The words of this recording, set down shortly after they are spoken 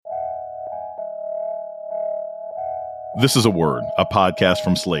This is A Word, a podcast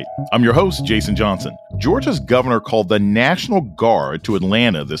from Slate. I'm your host, Jason Johnson. Georgia's governor called the National Guard to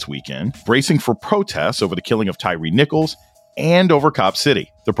Atlanta this weekend, bracing for protests over the killing of Tyre Nichols and over Cop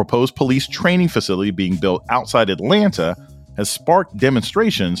City. The proposed police training facility being built outside Atlanta has sparked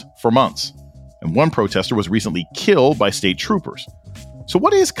demonstrations for months. And one protester was recently killed by state troopers. So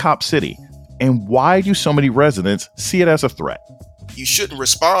what is Cop City? And why do so many residents see it as a threat? You shouldn't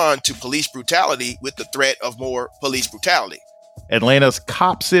respond to police brutality with the threat of more police brutality. Atlanta's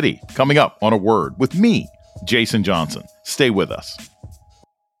Cop City, coming up on A Word with me, Jason Johnson. Stay with us.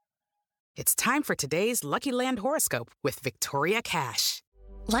 It's time for today's Lucky Land horoscope with Victoria Cash.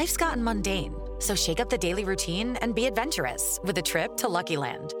 Life's gotten mundane, so shake up the daily routine and be adventurous with a trip to Lucky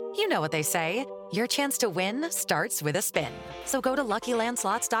Land. You know what they say, your chance to win starts with a spin. So go to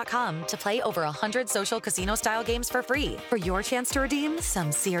LuckyLandSlots.com to play over 100 social casino-style games for free for your chance to redeem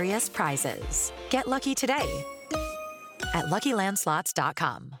some serious prizes. Get lucky today at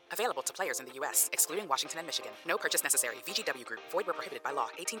LuckyLandSlots.com. Available to players in the U.S., excluding Washington and Michigan. No purchase necessary. VGW Group. Void where prohibited by law.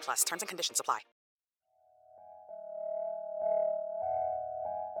 18+. Terms and conditions apply.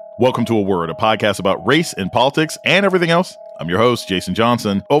 Welcome to A Word, a podcast about race and politics and everything else. I'm your host, Jason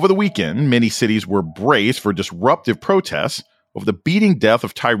Johnson. Over the weekend, many cities were braced for disruptive protests over the beating death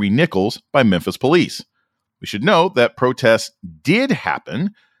of Tyre Nichols by Memphis police. We should note that protests did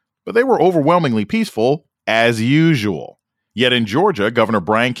happen, but they were overwhelmingly peaceful, as usual. Yet in Georgia, Governor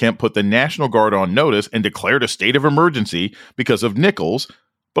Brian Kemp put the National Guard on notice and declared a state of emergency because of Nichols,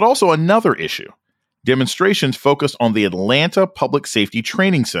 but also another issue. Demonstrations focused on the Atlanta Public Safety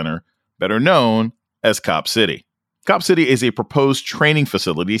Training Center, better known as Cop City. Cop City is a proposed training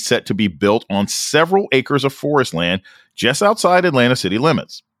facility set to be built on several acres of forest land just outside Atlanta city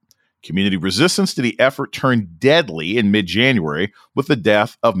limits. Community resistance to the effort turned deadly in mid-January with the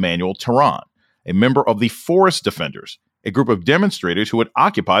death of Manuel Terran, a member of the Forest Defenders, a group of demonstrators who had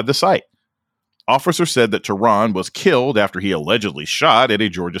occupied the site. Officers said that Terran was killed after he allegedly shot at a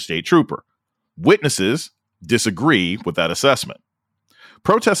Georgia state trooper. Witnesses disagree with that assessment.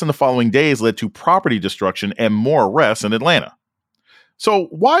 Protests in the following days led to property destruction and more arrests in Atlanta. So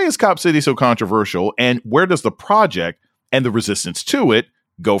why is Cop City so controversial, and where does the project and the resistance to it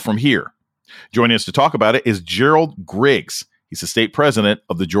go from here? Joining us to talk about it is Gerald Griggs. He's the state president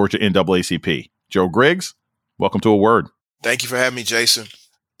of the Georgia NAACP. Gerald Griggs, welcome to A Word. Thank you for having me, Jason.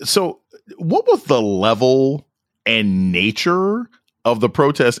 So what was the level and nature of the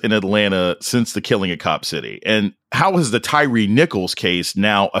protests in Atlanta since the killing at Cop City? And how has the Tyre Nichols case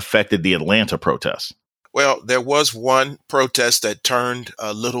now affected the Atlanta protests? Well, there was one protest that turned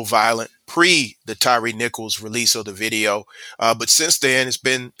a little violent pre the Tyre Nichols release of the video. But since then, it's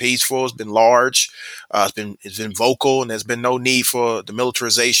been peaceful. It's been large. It's been vocal, and there's been no need for the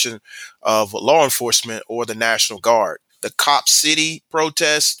militarization of law enforcement or the National Guard. The Cop City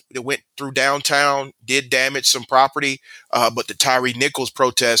protest that went through downtown did damage some property, but the Tyre Nichols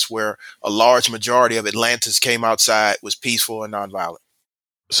protest, where a large majority of Atlantans came outside, was peaceful and nonviolent.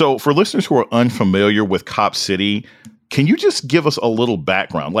 So for listeners who are unfamiliar with Cop City, can you just give us a little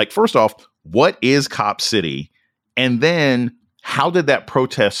background? Like, first off, what is Cop City? And then how did that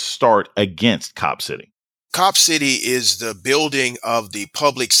protest start against Cop City? Cop City is the building of the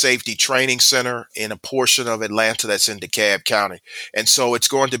Public Safety Training Center in a portion of Atlanta that's in DeKalb County. And so it's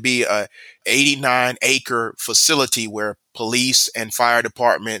going to be a 89-acre facility where police and fire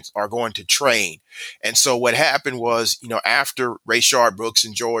departments are going to train. And so what happened was, after Rayshard Brooks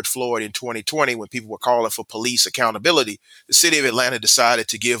and George Floyd in 2020, when people were calling for police accountability, the city of Atlanta decided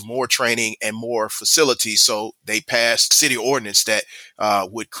to give more training and more facilities. So they passed city ordinance that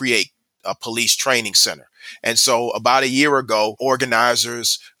would create a police training center. And so about a year ago,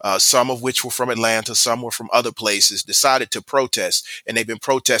 organizers, some of which were from Atlanta, some were from other places, decided to protest, and they've been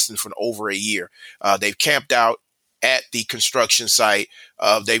protesting for over a year. They've camped out at the construction site.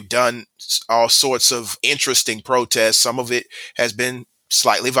 They've done all sorts of interesting protests. Some of it has been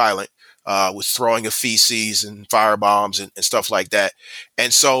slightly violent, with throwing of feces and firebombs and stuff like that.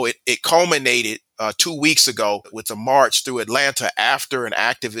 And so it culminated 2 weeks ago with a march through Atlanta after an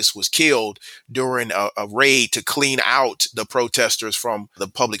activist was killed during a raid to clean out the protesters from the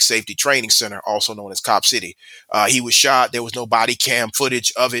Public Safety Training Center, also known as Cop City. He was shot. There was no body cam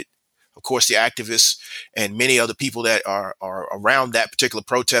footage of it. Of course, the activists and many other people that are around that particular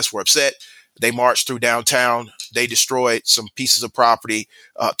protest were upset. They marched through downtown. They destroyed some pieces of property,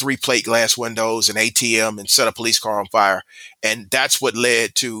 3 plate glass windows, an ATM, and set a police car on fire. And that's what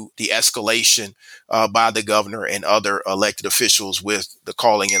led to the escalation by the governor and other elected officials with the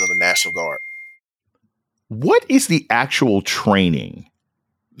calling in of the National Guard. What is the actual training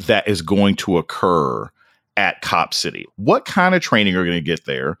that is going to occur at Cop City. What kind of training are going to get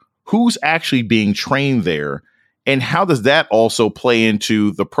there? Who's actually being trained there? And how does that also play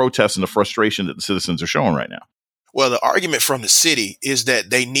into the protests and the frustration that the citizens are showing right now? Well, the argument from the city is that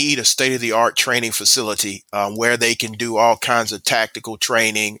they need a state-of-the-art training facility where they can do all kinds of tactical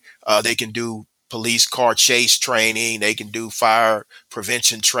training. They can do police car chase training. They can do fire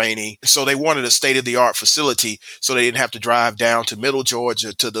prevention training. So they wanted a state-of-the-art facility so they didn't have to drive down to Middle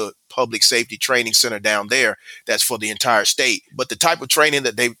Georgia to the public safety training center down there. That's for the entire state. But the type of training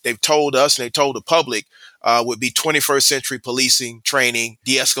that they've told us and they told the public would be 21st century policing training,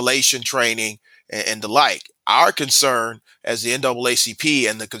 de-escalation training, and the like. Our concern as the NAACP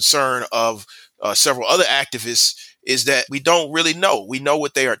and the concern of several other activists is that we don't really know. We know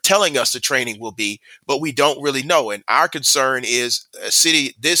what they are telling us the training will be, but we don't really know. And our concern is a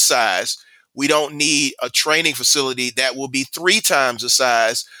city this size, we don't need a training facility that will be 3 times the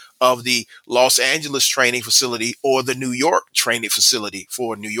size of the Los Angeles training facility or the New York training facility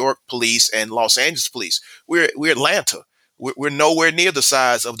for New York police and Los Angeles police. We're Atlanta. We're nowhere near the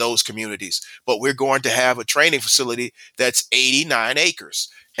size of those communities, but we're going to have a training facility that's 89 acres.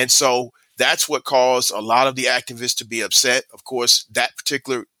 And so that's what caused a lot of the activists to be upset. Of course, that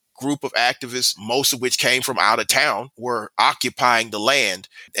particular group of activists, most of which came from out of town, were occupying the land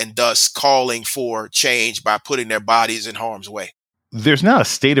and thus calling for change by putting their bodies in harm's way. There's now a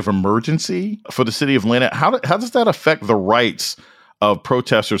state of emergency for the city of Atlanta. How does that affect the rights of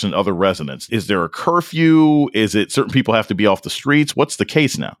protesters and other residents? Is there a curfew? Is it certain people have to be off the streets? What's the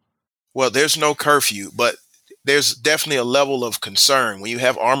case now? Well, there's no curfew, but there's definitely a level of concern. When you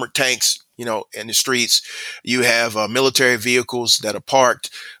have armored tanks, in the streets, you have military vehicles that are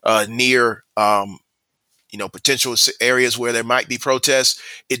parked near, potential areas where there might be protests.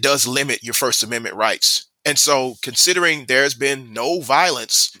 It does limit your First Amendment rights. And so considering there's been no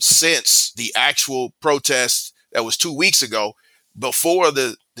violence since the actual protest that was 2 weeks ago, before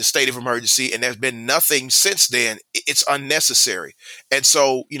the state of emergency, and there's been nothing since then, it's unnecessary. And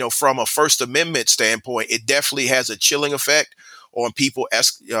so, from a First Amendment standpoint, it definitely has a chilling effect on people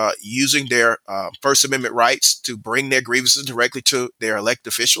using their First Amendment rights to bring their grievances directly to their elected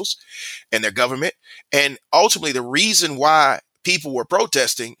officials and their government. And ultimately, the reason why people were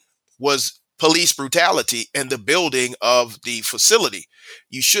protesting was police brutality and the building of the facility.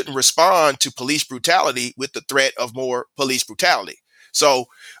 You shouldn't respond to police brutality with the threat of more police brutality. So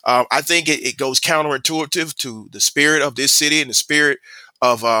I think it goes counterintuitive to the spirit of this city and the spirit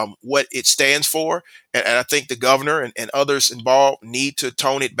of what it stands for. And I think the governor and others involved need to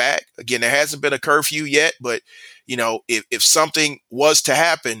tone it back. Again, there hasn't been a curfew yet, but if something was to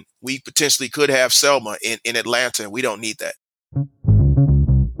happen, we potentially could have Selma in Atlanta, and we don't need that.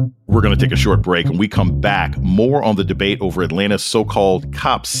 We're going to take a short break. When we come back, more on the debate over Atlanta's so-called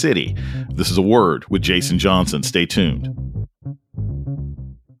Cop City. This is A Word with Jason Johnson. Stay tuned.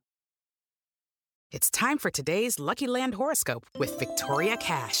 It's time for today's Lucky Land horoscope with Victoria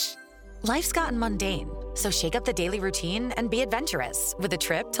Cash. Life's gotten mundane, so shake up the daily routine and be adventurous with a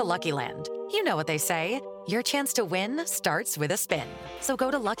trip to Lucky Land. You know what they say. Your chance to win starts with a spin. So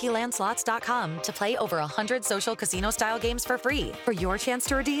go to LuckyLandSlots.com to play over 100 social casino-style games for free for your chance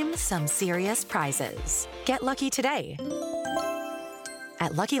to redeem some serious prizes. Get lucky today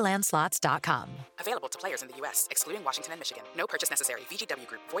at LuckyLandSlots.com. Available to players in the U.S., excluding Washington and Michigan. No purchase necessary. VGW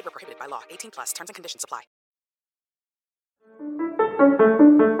Group. Void where prohibited by law. 18+. Terms and conditions apply.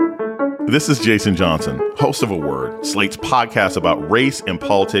 This is Jason Johnson, host of A Word, Slate's podcast about race and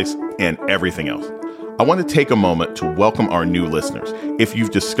politics and everything else. I want to take a moment to welcome our new listeners. If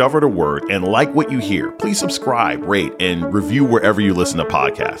you've discovered A Word and like what you hear, please subscribe, rate, and review wherever you listen to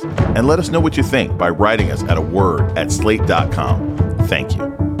podcasts. And let us know what you think by writing us at aword@slate.com. Thank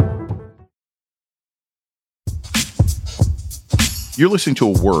you. You're listening to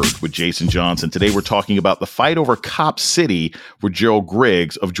A Word with Jason Johnson. Today we're talking about the fight over Cop City with Gerald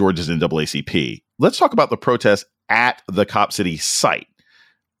Griggs of Georgia's NAACP. Let's talk about the protest at the Cop City site.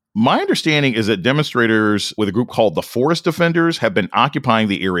 My understanding is that demonstrators with a group called the Forest Defenders have been occupying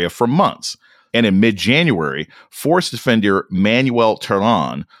the area for months. And in mid-January, Forest Defender Manuel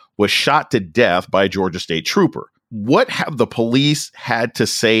Terran was shot to death by a Georgia State trooper. What have the police had to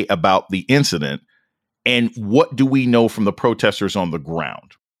say about the incident? And what do we know from the protesters on the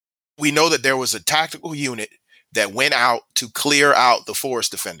ground? We know that there was a tactical unit that went out to clear out the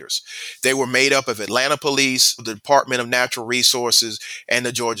Forest Defenders. They were made up of Atlanta Police, the Department of Natural Resources, and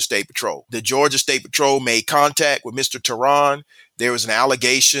the Georgia State Patrol. The Georgia State Patrol made contact with Mr. Terran. There was an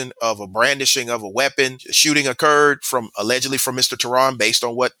allegation of a brandishing of a weapon. A shooting occurred allegedly from Mr. Terran based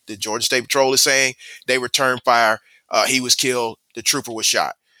on what the Georgia State Patrol is saying. They returned fire. He was killed. The trooper was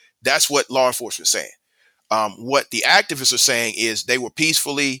shot. That's what law enforcement is saying. What the activists are saying is they were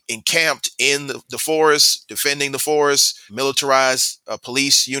peacefully encamped in the forest, defending the forest. Militarized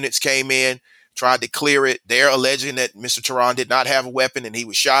police units came in, tried to clear it. They're alleging that Mr. Tehran did not have a weapon and he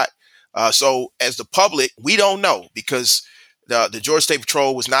was shot. So as the public, we don't know because the Georgia State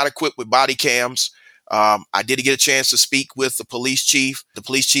Patrol was not equipped with body cams. I did get a chance to speak with the police chief. The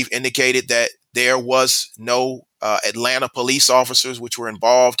police chief indicated that there was no Atlanta police officers which were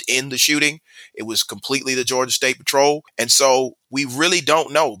involved in the shooting. It was completely the Georgia State Patrol. And so we really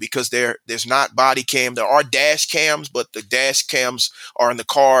don't know because there's not body cam. There are dash cams, but the dash cams are in the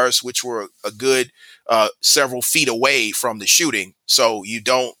cars, which were a good several feet away from the shooting. So you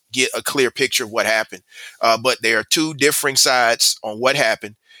don't get a clear picture of what happened. But there are two differing sides on what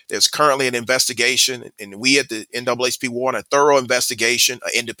happened. There's currently an investigation, and we at the NAACP want a thorough investigation,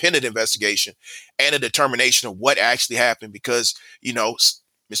 an independent investigation, and a determination of what actually happened because,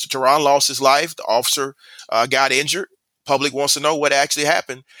 Mr. Tehran lost his life. The officer got injured. Public wants to know what actually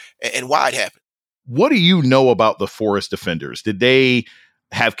happened and why it happened. What do you know about the Forest Defenders? Did they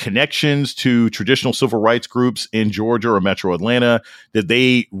have connections to traditional civil rights groups in Georgia or Metro Atlanta? Did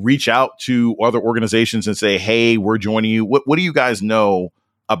they reach out to other organizations and say, hey, we're joining you? What do you guys know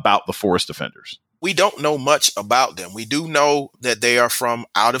about the Forest Defenders? We don't know much about them. We do know that they are from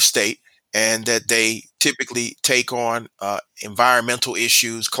out of state and that they typically take on environmental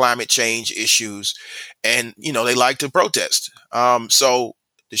issues, climate change issues, and, they like to protest. So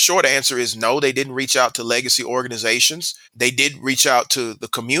the short answer is no, they didn't reach out to legacy organizations. They did reach out to the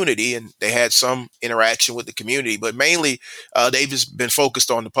community and they had some interaction with the community, but mainly they've just been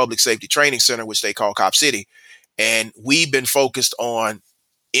focused on the Public Safety Training Center, which they call Cop City. And we've been focused on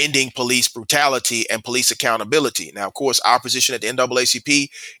ending police brutality and police accountability. Now, of course, our position at the NAACP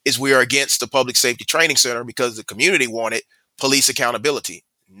is we are against the Public Safety Training Center because the community wanted police accountability,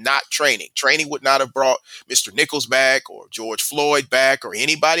 not training. Training would not have brought Mr. Nichols back or George Floyd back or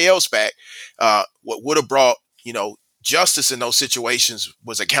anybody else back. What would have brought, justice in those situations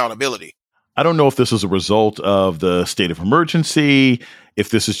was accountability. I don't know if this is a result of the state of emergency, if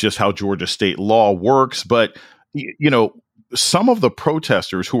this is just how Georgia state law works, but, some of the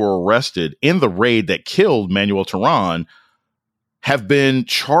protesters who were arrested in the raid that killed Manuel Tehran have been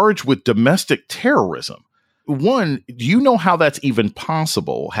charged with domestic terrorism. One, do you know how that's even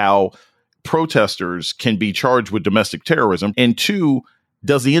possible, how protesters can be charged with domestic terrorism? And two,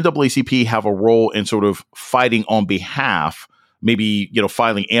 does the NAACP have a role in sort of fighting on behalf, maybe,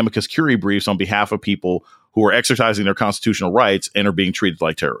 filing amicus curiae briefs on behalf of people who are exercising their constitutional rights and are being treated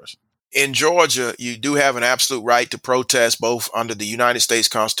like terrorists? In Georgia, you do have an absolute right to protest both under the United States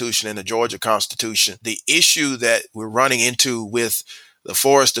Constitution and the Georgia Constitution. The issue that we're running into with the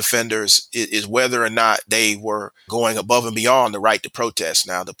Forest Defenders is whether or not they were going above and beyond the right to protest.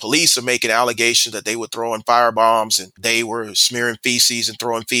 Now, the police are making allegations that they were throwing firebombs and they were smearing feces and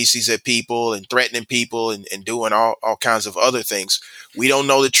throwing feces at people and threatening people and doing all kinds of other things. We don't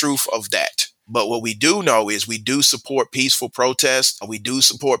know the truth of that. But what we do know is we do support peaceful protests. We do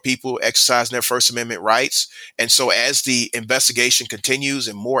support people exercising their First Amendment rights. And so as the investigation continues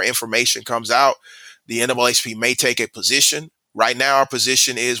and more information comes out, the NAACP may take a position. Right now, our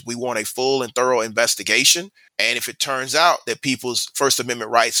position is we want a full and thorough investigation. And if it turns out that people's First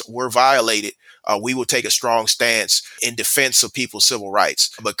Amendment rights were violated, we will take a strong stance in defense of people's civil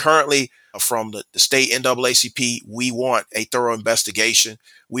rights. But currently, from the state NAACP, we want a thorough investigation.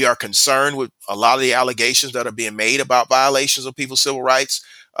 We are concerned with a lot of the allegations that are being made about violations of people's civil rights,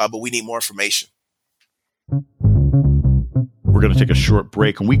 but we need more information. We're going to take a short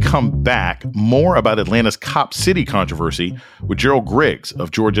break. When we come back, more about Atlanta's Cop City controversy with Gerald Griggs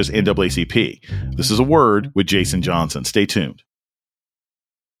of Georgia's NAACP. This is A Word with Jason Johnson. Stay tuned.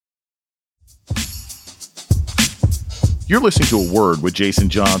 You're listening to A Word with Jason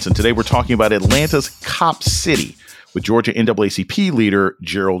Johnson. Today we're talking about Atlanta's Cop City with Georgia NAACP leader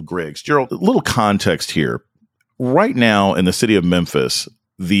Gerald Griggs. Gerald, a little context here. Right now in the city of Memphis,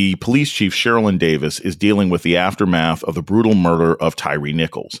 the police chief, Sherilyn Davis, is dealing with the aftermath of the brutal murder of Tyre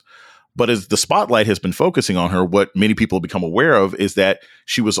Nichols. But as the spotlight has been focusing on her, what many people have become aware of is that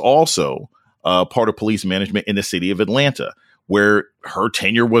she was also part of police management in the city of Atlanta, where her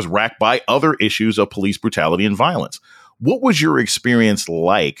tenure was racked by other issues of police brutality and violence. What was your experience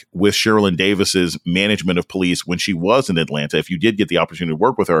like with Sherilyn Davis's management of police when she was in Atlanta, if you did get the opportunity to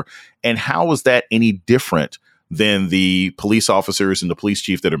work with her? And how was that any different than the police officers and the police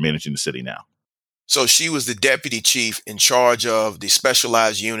chief that are managing the city now? So she was the deputy chief in charge of the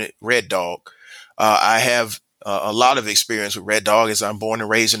specialized unit, Red Dog. I have a lot of experience with Red Dog as I'm born and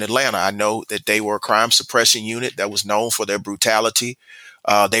raised in Atlanta. I know that they were a crime suppression unit that was known for their brutality.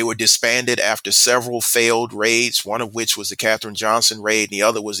 They were disbanded after several failed raids, one of which was the Katherine Johnson raid, and the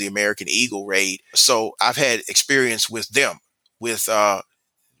other was the American Eagle raid. So I've had experience with them, with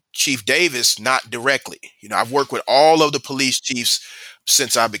Chief Davis, not directly. I've worked with all of the police chiefs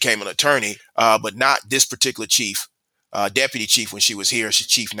since I became an attorney, but not this particular chief, deputy chief when she was here. She's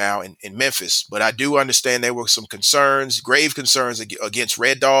chief now in Memphis. But I do understand there were some concerns, grave concerns against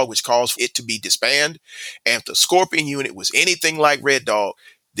Red Dog, which caused it to be disbanded. And if the Scorpion unit was anything like Red Dog,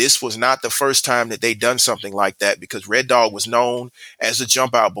 this was not the first time that they'd done something like that, because Red Dog was known as the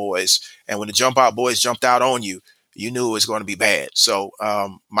Jump Out Boys. And when the Jump Out Boys jumped out on you, you knew it was going to be bad. So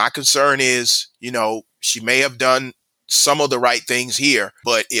my concern is, she may have done some of the right things here,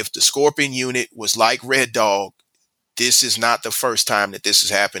 but if the Scorpion unit was like Red Dog, this is not the first time that this has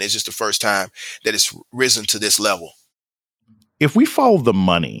happened. It's just the first time that it's risen to this level. If we follow the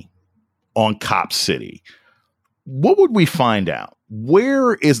money on Cop City, what would we find out?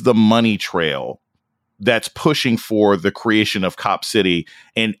 Where is the money trail that's pushing for the creation of Cop City?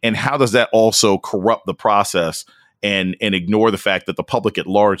 And how does that also corrupt the process and ignore the fact that the public at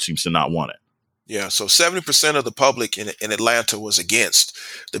large seems to not want it? Yeah, so 70% of the public in Atlanta was against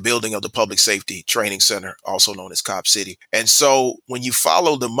the building of the Public Safety Training Center, also known as Cop City. And so when you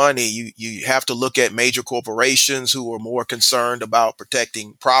follow the money, you have to look at major corporations who are more concerned about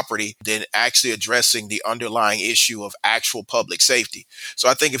protecting property than actually addressing the underlying issue of actual public safety. So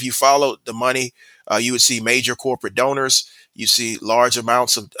I think if you follow the money, you would see major corporate donors. You see large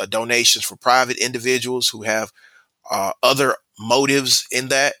amounts of donations for private individuals who have other motives in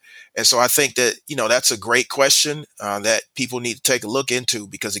that. And so I think that, that's a great question that people need to take a look into,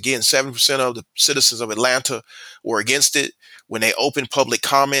 because, again, 70% of the citizens of Atlanta were against it. When they opened public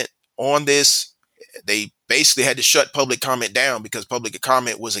comment on this, they basically had to shut public comment down because public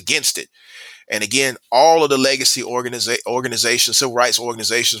comment was against it. And again, all of the legacy organizations, civil rights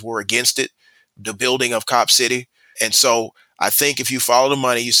organizations were against it, the building of Cop City. And so I think if you follow the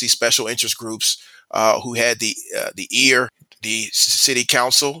money, you see special interest groups who had the ear, the city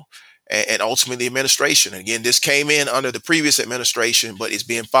council, and ultimately the administration. And again, this came in under the previous administration, but it's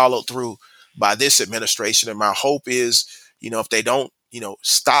being followed through by this administration. And my hope is, if they don't,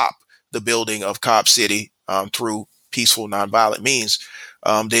 stop the building of Cop City through peaceful, nonviolent means,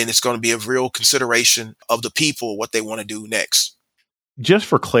 then it's going to be a real consideration of the people, what they want to do next. Just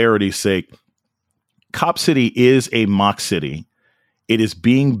for clarity's sake, Cop City is a mock city. It is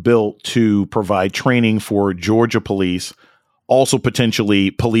being built to provide training for Georgia police, also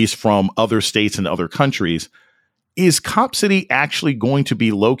potentially police from other states and other countries. Is Cop City actually going to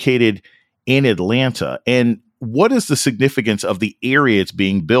be located in Atlanta? And what is the significance of the area it's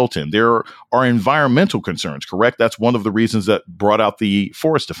being built in? There are environmental concerns, correct? That's one of the reasons that brought out the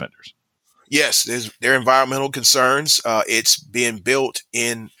forest defenders. Yes, there are environmental concerns. It's being built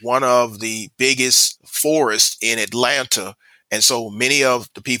in one of the biggest forests in Atlanta. And so many of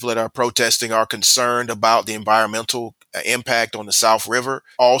the people that are protesting are concerned about the environmental impact on the South River.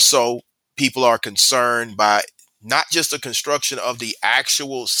 Also, people are concerned by not just the construction of the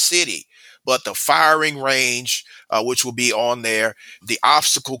actual city, but the firing range, which will be on there, the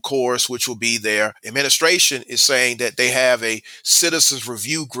obstacle course, which will be there. Administration is saying that they have a citizens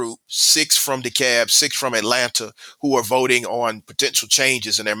review group, 6 from DeKalb, 6 from Atlanta, who are voting on potential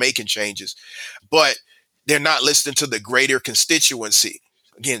changes, and they're making changes. But they're not listening to the greater constituency.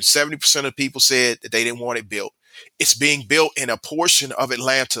 Again, 70% of people said that they didn't want it built. It's being built in a portion of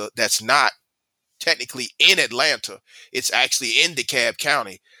Atlanta that's not technically in Atlanta. It's actually in DeKalb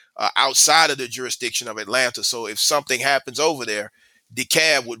County, outside of the jurisdiction of Atlanta. So if something happens over there,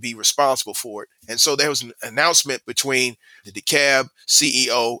 DeKalb would be responsible for it. And so there was an announcement between the DeKalb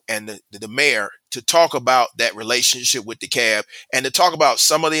CEO and the mayor to talk about that relationship with DeKalb and to talk about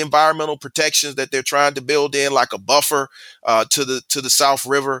some of the environmental protections that they're trying to build in, like a buffer to the South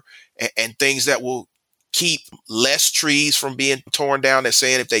River and things that will keep less trees from being torn down. They're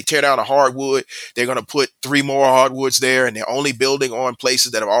saying if they tear down a hardwood, they're going to put 3 more hardwoods there, and they're only building on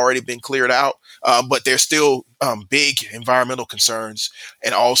places that have already been cleared out. But there's still big environmental concerns,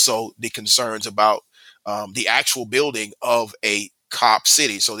 and also the concerns about the actual building of a Cop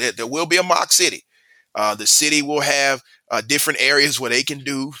City. So there will be a mock city. The city will have different areas where they can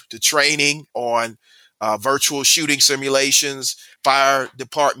do the training on virtual shooting simulations, fire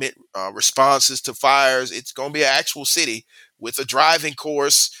department responses to fires. It's going to be an actual city with a driving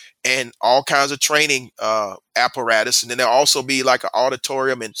course and all kinds of training apparatus. And then there'll also be like an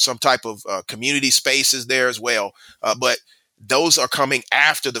auditorium and some type of community spaces there as well. But those are coming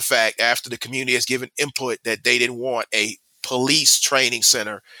after the fact, after the community has given input that they didn't want a police training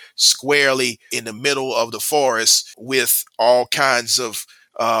center squarely in the middle of the forest with all kinds of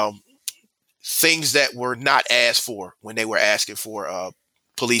um, things that were not asked for when they were asking for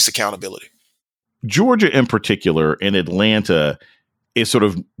police accountability. Georgia in particular, in Atlanta, is sort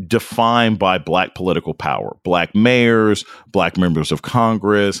of defined by Black political power, Black mayors, Black members of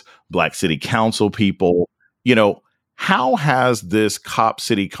Congress, Black city council people. You know, how has this Cop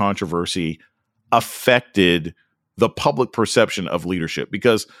City controversy affected the public perception of leadership?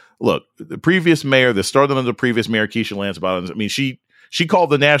 Because look, the previous mayor, the started under the previous mayor, Keisha Lance Bottoms, I mean, she called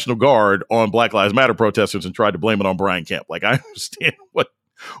the National Guard on Black Lives Matter protesters and tried to blame it on Brian Kemp. Like, I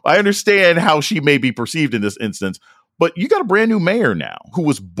understand how she may be perceived in this instance, but you got a brand new mayor now who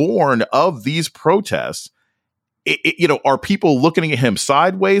was born of these protests. Are people looking at him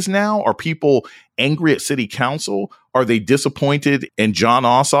sideways now? Are people angry at city council? Are they disappointed in Jon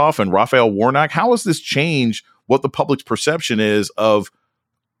Ossoff and Raphael Warnock? How has this changed what the public's perception is of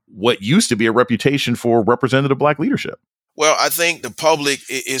what used to be a reputation for representative Black leadership? Well, I think the public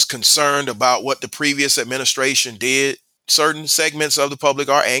is concerned about what the previous administration did. Certain segments of the public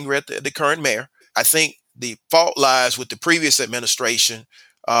are angry at the current mayor. I think the fault lies with the previous administration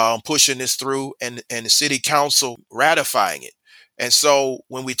pushing this through and the city council ratifying it. And so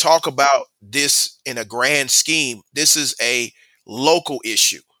when we talk about this in a grand scheme, this is a local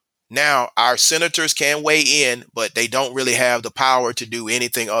issue. Now, our senators can weigh in, but they don't really have the power to do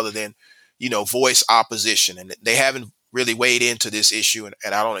anything other than, voice opposition. And they haven't really weighed into this issue, and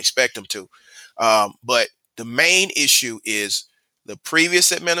I don't expect them to. But the main issue is the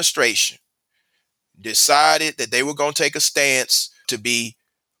previous administration decided that they were going to take a stance to be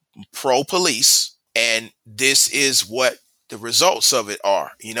pro-police, and this is what the results of it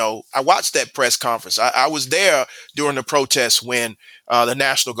are. I watched that press conference. I was there during the protests when the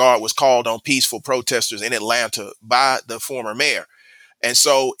National Guard was called on peaceful protesters in Atlanta by the former mayor. And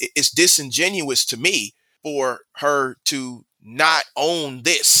so it's disingenuous to me for her to not own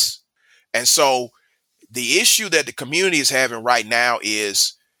this. And so the issue that the community is having right now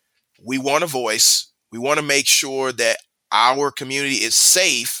is we want a voice. We want to make sure that our community is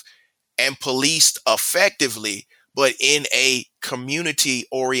safe and policed effectively, but in a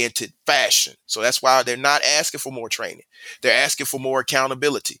community-oriented fashion. So that's why they're not asking for more training. They're asking for more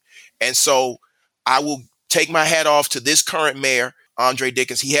accountability. And so I will take my hat off to this current mayor, Andre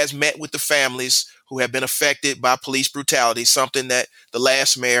Dickens. He has met with the families who have been affected by police brutality, something that the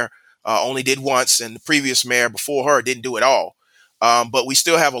last mayor only did once, and the previous mayor before her didn't do at all. But we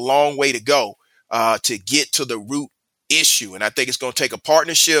still have a long way to go to get to the root issue. And I think it's going to take a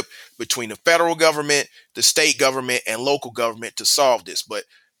partnership between the federal government, the state government, and local government to solve this. But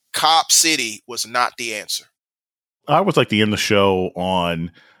Cop City was not the answer. I always like to end the show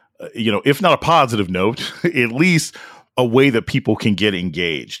on, if not a positive note, at least a way that people can get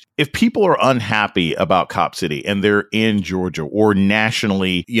engaged. If people are unhappy about Cop City and they're in Georgia or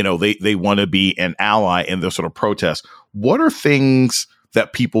nationally, they want to be an ally in this sort of protest, what are things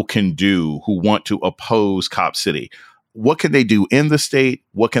that people can do who want to oppose Cop City? What can they do in the state?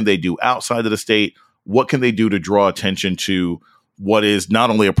 What can they do outside of the state? What can they do to draw attention to what is not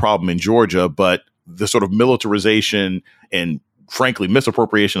only a problem in Georgia, but the sort of militarization and, frankly,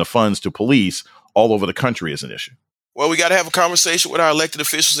 misappropriation of funds to police all over the country is an issue? Well, we got to have a conversation with our elected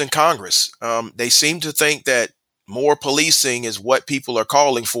officials in Congress. They seem to think that more policing is what people are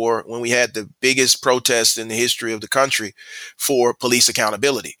calling for when we had the biggest protest in the history of the country for police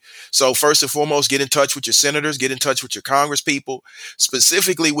accountability. So first and foremost, get in touch with your senators, get in touch with your Congress people,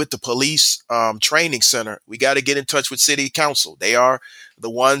 specifically with the police training center. We got to get in touch with city council. They are the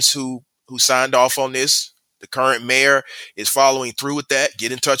ones who signed off on this. The current mayor is following through with that.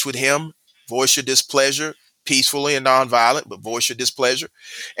 Get in touch with him, voice your displeasure. Peacefully and nonviolent, but voice your displeasure,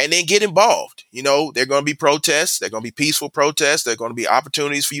 and then get involved. There are going to be protests. There are going to be peaceful protests. There are going to be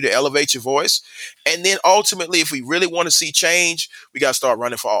opportunities for you to elevate your voice. And then ultimately, if we really want to see change, we got to start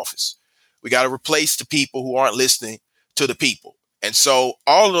running for office. We got to replace the people who aren't listening to the people. And so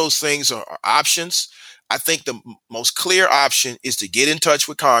all of those things are options. I think the most clear option is to get in touch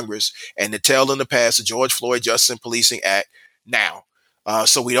with Congress and to tell them to pass the George Floyd Justice and Policing Act now.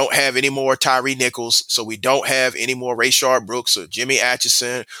 So we don't have any more Tyree Nichols. So we don't have any more Rayshard Brooks or Jimmy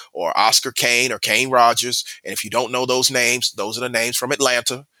Atchison or Oscar Kane or Kane Rogers. And if you don't know those names, those are the names from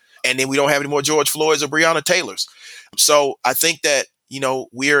Atlanta. And then we don't have any more George Floyds or Breonna Taylors. So I think that,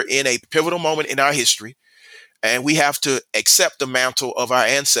 we're in a pivotal moment in our history, and we have to accept the mantle of our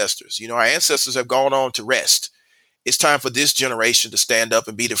ancestors. Our ancestors have gone on to rest. It's time for this generation to stand up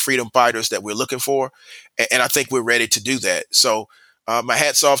and be the freedom fighters that we're looking for. And I think we're ready to do that. So my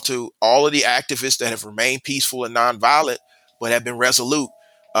hat's off to all of the activists that have remained peaceful and nonviolent, but have been resolute,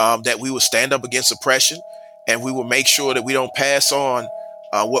 that we will stand up against oppression, and we will make sure that we don't pass on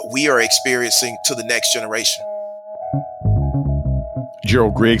what we are experiencing to the next generation.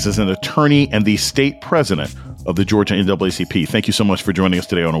 Gerald Griggs is an attorney and the state president of the Georgia NAACP. Thank you so much for joining us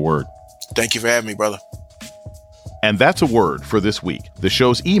today on A Word. Thank you for having me, brother. And that's A Word for this week. The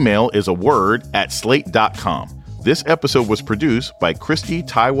show's email is aword@slate.com. This episode was produced by Christy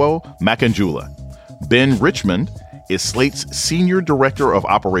Taiwo Makanjula. Ben Richmond is Slate's Senior Director of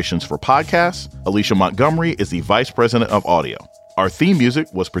Operations for Podcasts. Alicia Montgomery is the Vice President of Audio. Our theme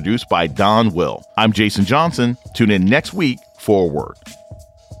music was produced by Don Will. I'm Jason Johnson. Tune in next week for A Word.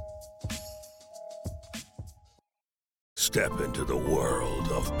 Step into the world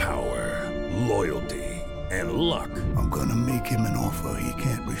of power, loyalty, and luck. I'm gonna make him an offer he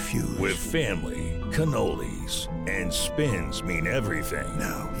can't refuse. With family, cannolis, and spins mean everything.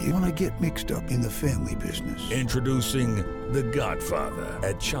 Now, you wanna get mixed up in the family business. Introducing The Godfather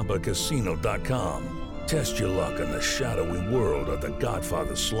at ChumbaCasino.com. Test your luck in the shadowy world of The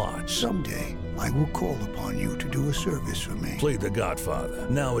Godfather slot. Someday, I will call upon you to do a service for me. Play The Godfather,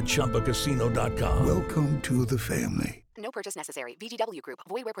 now at ChumbaCasino.com. Welcome to the family. No purchase necessary. VGW Group.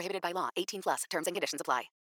 Void where prohibited by law. 18+. Terms and conditions apply.